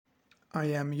I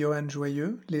am Johan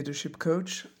Joyeux, leadership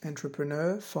coach,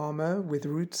 entrepreneur, farmer with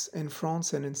roots in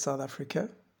France and in South Africa.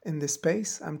 In this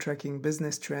space, I'm tracking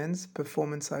business trends,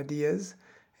 performance ideas,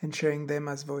 and sharing them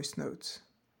as voice notes.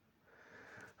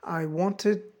 I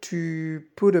wanted to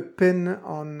put a pin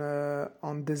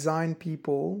on design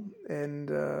people, and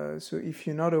so if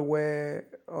you're not aware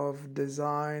of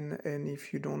design and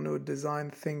if you don't know design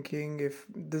thinking, if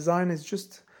design is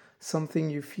just something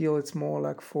you feel it's more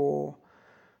like for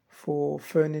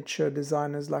furniture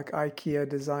designers like IKEA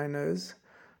designers.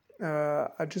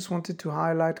 I just wanted to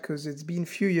highlight because it's been a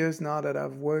few years now that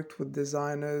I've worked with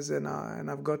designers and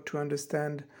I've got to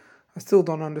understand. I still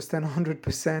don't understand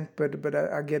 100%, but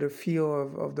I get a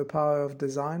feel of the power of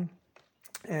design.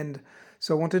 And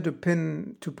so I wanted to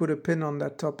put a pin on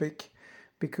that topic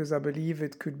because I believe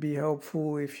it could be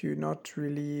helpful if you're not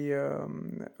really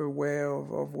aware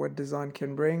of what design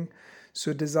can bring.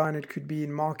 So design, it could be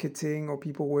in marketing or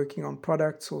people working on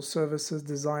products or services,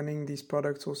 designing these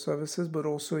products or services, but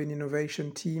also in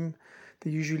innovation team. They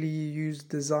usually use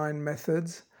design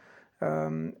methods.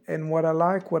 And what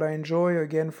I enjoy,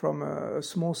 again, from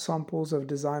small samples of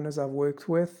designers I've worked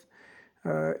with,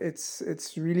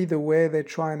 it's really the way they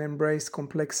try and embrace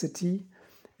complexity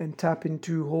and tap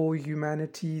into whole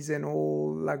humanities and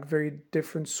all like very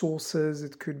different sources.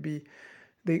 It could be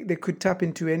they could tap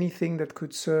into anything that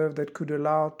could serve, that could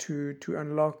allow to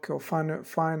unlock or find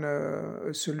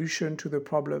a solution to the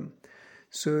problem.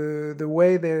 So the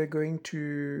way they're going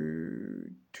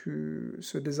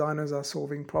so designers are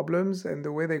solving problems, and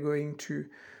the way they're going to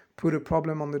put a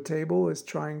problem on the table is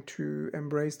trying to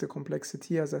embrace the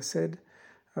complexity, as I said,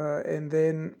 and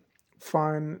then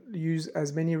use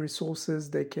as many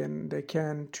resources they can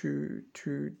to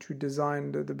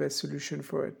design the best solution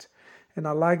for it. And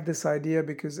I like this idea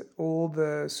because all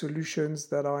the solutions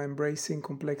that are embracing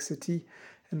complexity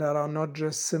and that are not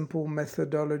just simple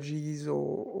methodologies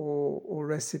or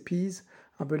recipes,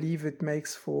 I believe it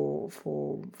makes for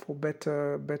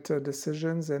better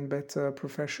decisions and better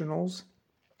professionals.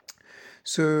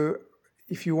 So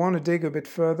if you want to dig a bit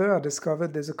further, I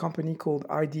discovered there's a company called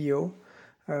IDEO,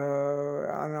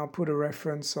 and I'll put a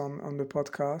reference on the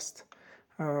podcast.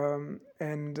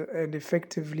 And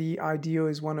effectively, IDEO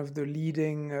is one of the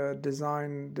leading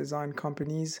design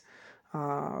companies.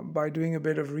 By doing a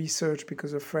bit of research,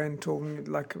 because a friend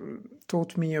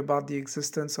taught me about the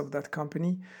existence of that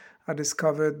company, I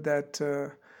discovered that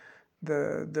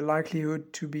the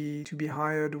likelihood to be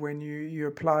hired when you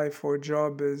apply for a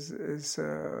job is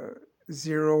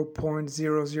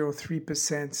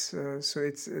 0.003%. So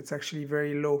it's actually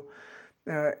very low.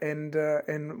 And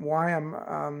why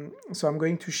I'm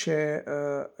going to share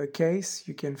a case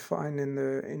you can find in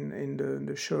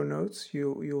the show notes.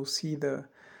 You'll see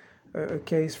a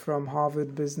case from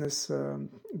Harvard Business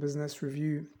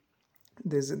Review.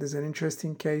 There's an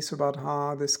interesting case about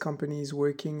how this company is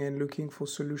working and looking for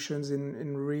solutions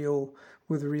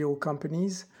with real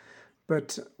companies.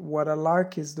 But what I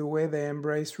like is the way they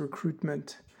embrace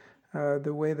recruitment,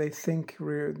 the way they think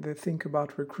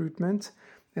about recruitment.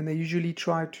 And they usually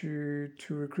try to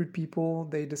recruit people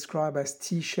they describe as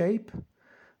T-shape.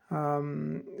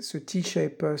 So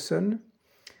T-shape person.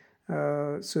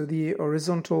 So the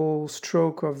horizontal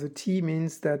stroke of the T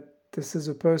means that this is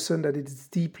a person that is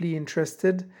deeply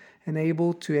interested and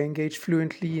able to engage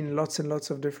fluently in lots and lots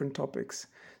of different topics.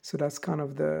 So that's kind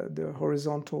of the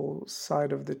horizontal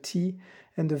side of the T.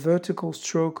 And the vertical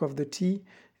stroke of the T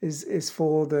is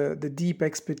for the deep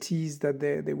expertise that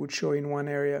they would show in one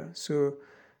area. So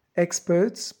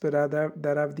experts, but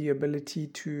that have the ability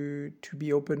to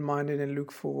be open-minded and look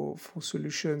for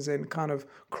solutions and kind of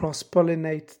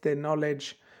cross-pollinate their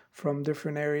knowledge from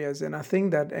different areas. And I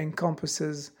think that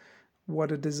encompasses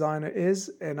what a designer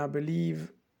is, and I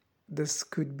believe this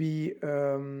could be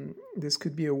a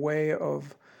way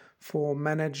for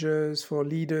managers, for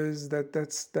leaders,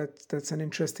 that's an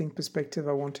interesting perspective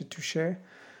I wanted to share.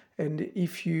 And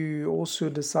if you also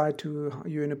decide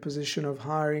you're in a position of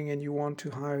hiring and you want to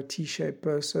hire T-shaped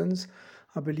persons,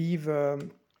 I believe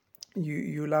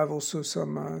you'll have also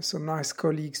some nice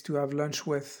colleagues to have lunch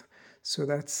with. So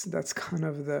that's kind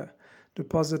of the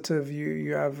positive.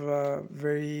 You have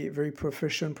very, very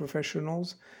proficient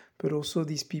professionals, but also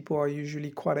these people are usually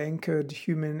quite anchored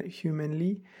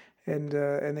humanly, and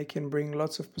they can bring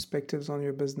lots of perspectives on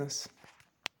your business.